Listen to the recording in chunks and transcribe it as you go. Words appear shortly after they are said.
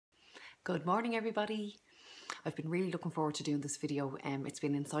Good morning, everybody. I've been really looking forward to doing this video. It's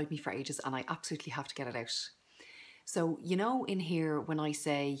been inside me for ages and I absolutely have to get it out. So, you know, in here when I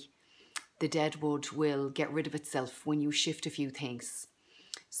say the Deadwood will get rid of itself when you shift a few things.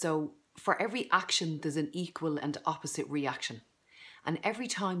 So for every action, there's an equal and opposite reaction. And every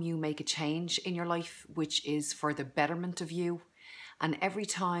time you make a change in your life, which is for the betterment of you, and every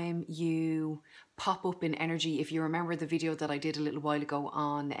time you pop up in energy, if you remember the video that I did a little while ago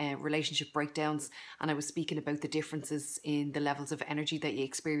on relationship breakdowns, and I was speaking about the differences in the levels of energy that you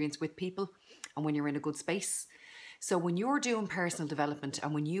experience with people and when you're in a good space. So when you're doing personal development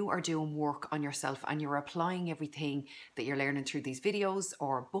and when you are doing work on yourself and you're applying everything that you're learning through these videos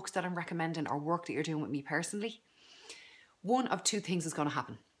or books that I'm recommending or work that you're doing with me personally, one of two things is going to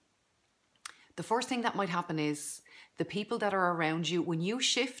happen. The first thing that might happen is the people that are around you, when you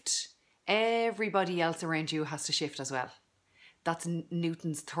shift, everybody else around you has to shift as well. That's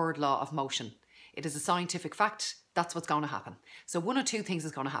Newton's third law of motion. It is a scientific fact. That's what's going to happen. So one of two things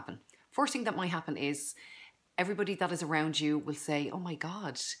is going to happen. First thing that might happen is everybody that is around you will say, oh my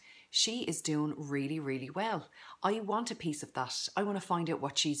God, she is doing really, really well. I want a piece of that. I want to find out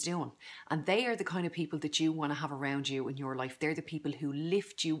what she's doing. And they are the kind of people that you want to have around you in your life. They're the people who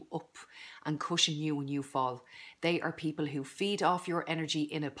lift you up and cushion you when you fall. They are people who feed off your energy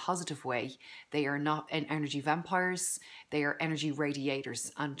in a positive way. They are not energy vampires. They are energy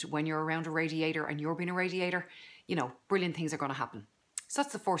radiators. And when you're around a radiator and you're being a radiator, you know, brilliant things are going to happen. So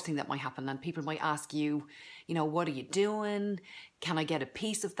that's the first thing that might happen. And people might ask you, you know, what are you doing? Can I get a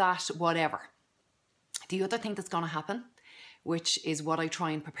piece of that? Whatever. The other thing that's going to happen, which is what I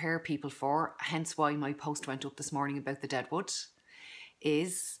try and prepare people for, hence why my post went up this morning about the Deadwood,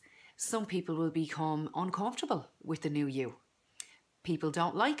 is some people will become uncomfortable with the new you. People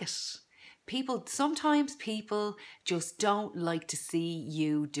don't like it. Sometimes people just don't like to see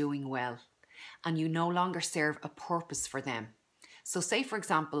you doing well, and you no longer serve a purpose for them. So say, for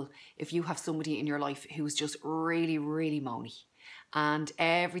example, if you have somebody in your life who's just really, really moany and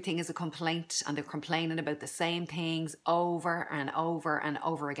everything is a complaint and they're complaining about the same things over and over and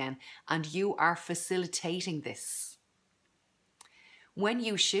over again, and you are facilitating this. When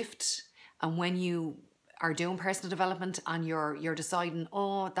you shift and when you are doing personal development and you're deciding,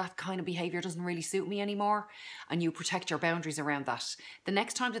 oh, that kind of behavior doesn't really suit me anymore, and you protect your boundaries around that, the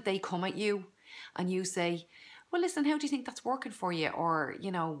next time that they come at you and you say, well, listen, how do you think that's working for you? Or,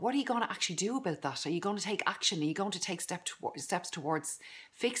 you know, what are you going to actually do about that? Are you going to take action? Are you going to take steps towards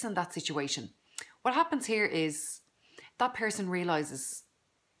fixing that situation? What happens here is that person realizes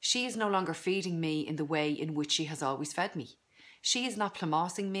she is no longer feeding me in the way in which she has always fed me. She is not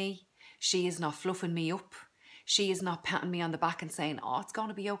plamassing me. She is not fluffing me up. She is not patting me on the back and saying, oh, it's going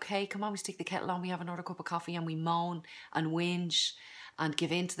to be okay. Come on, we stick the kettle on, we have another cup of coffee, and we moan and whinge and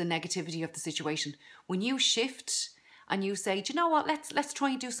give in to the negativity of the situation. When you shift and you say, do you know what, let's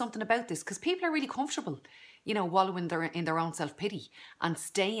try and do something about this, because people are really comfortable, you know, wallowing in their own self-pity and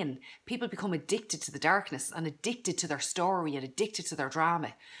staying. People become addicted to the darkness and addicted to their story and addicted to their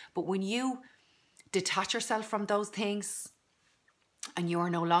drama. But when you detach yourself from those things and you are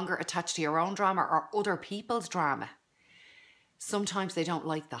no longer attached to your own drama or other people's drama, sometimes they don't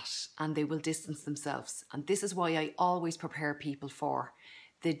like that and they will distance themselves. And this is why I always prepare people for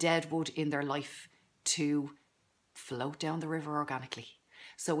the Deadwood in their life to float down the river organically.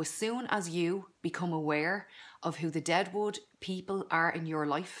 So as soon as you become aware of who the Deadwood people are in your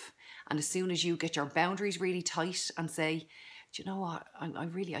life, and as soon as you get your boundaries really tight and say, do you know what,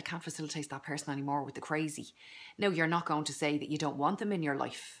 I can't facilitate that person anymore with the crazy. No, you're not going to say that you don't want them in your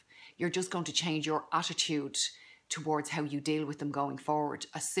life. You're just going to change your attitude towards how you deal with them going forward.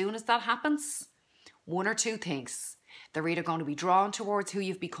 As soon as that happens, one or two things. They're either going to be drawn towards who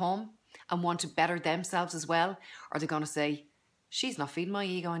you've become and want to better themselves as well, or they're going to say, she's not feeding my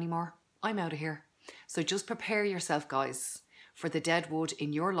ego anymore. I'm out of here. So just prepare yourself, guys, for the Deadwood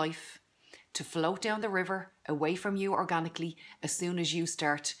in your life to float down the river away from you organically as soon as you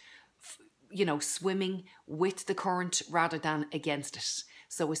start, you know, swimming with the current rather than against it.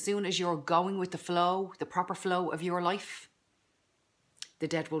 So as soon as you're going with the flow, the proper flow of your life, the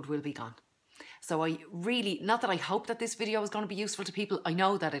Deadwood will be gone. So I really, not that I hope that this video is going to be useful to people, I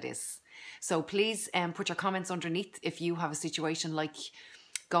know that it is. So please put your comments underneath if you have a situation like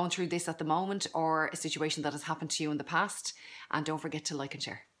going through this at the moment or a situation that has happened to you in the past. And don't forget to like and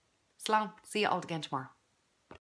share. Slán, see you all again tomorrow.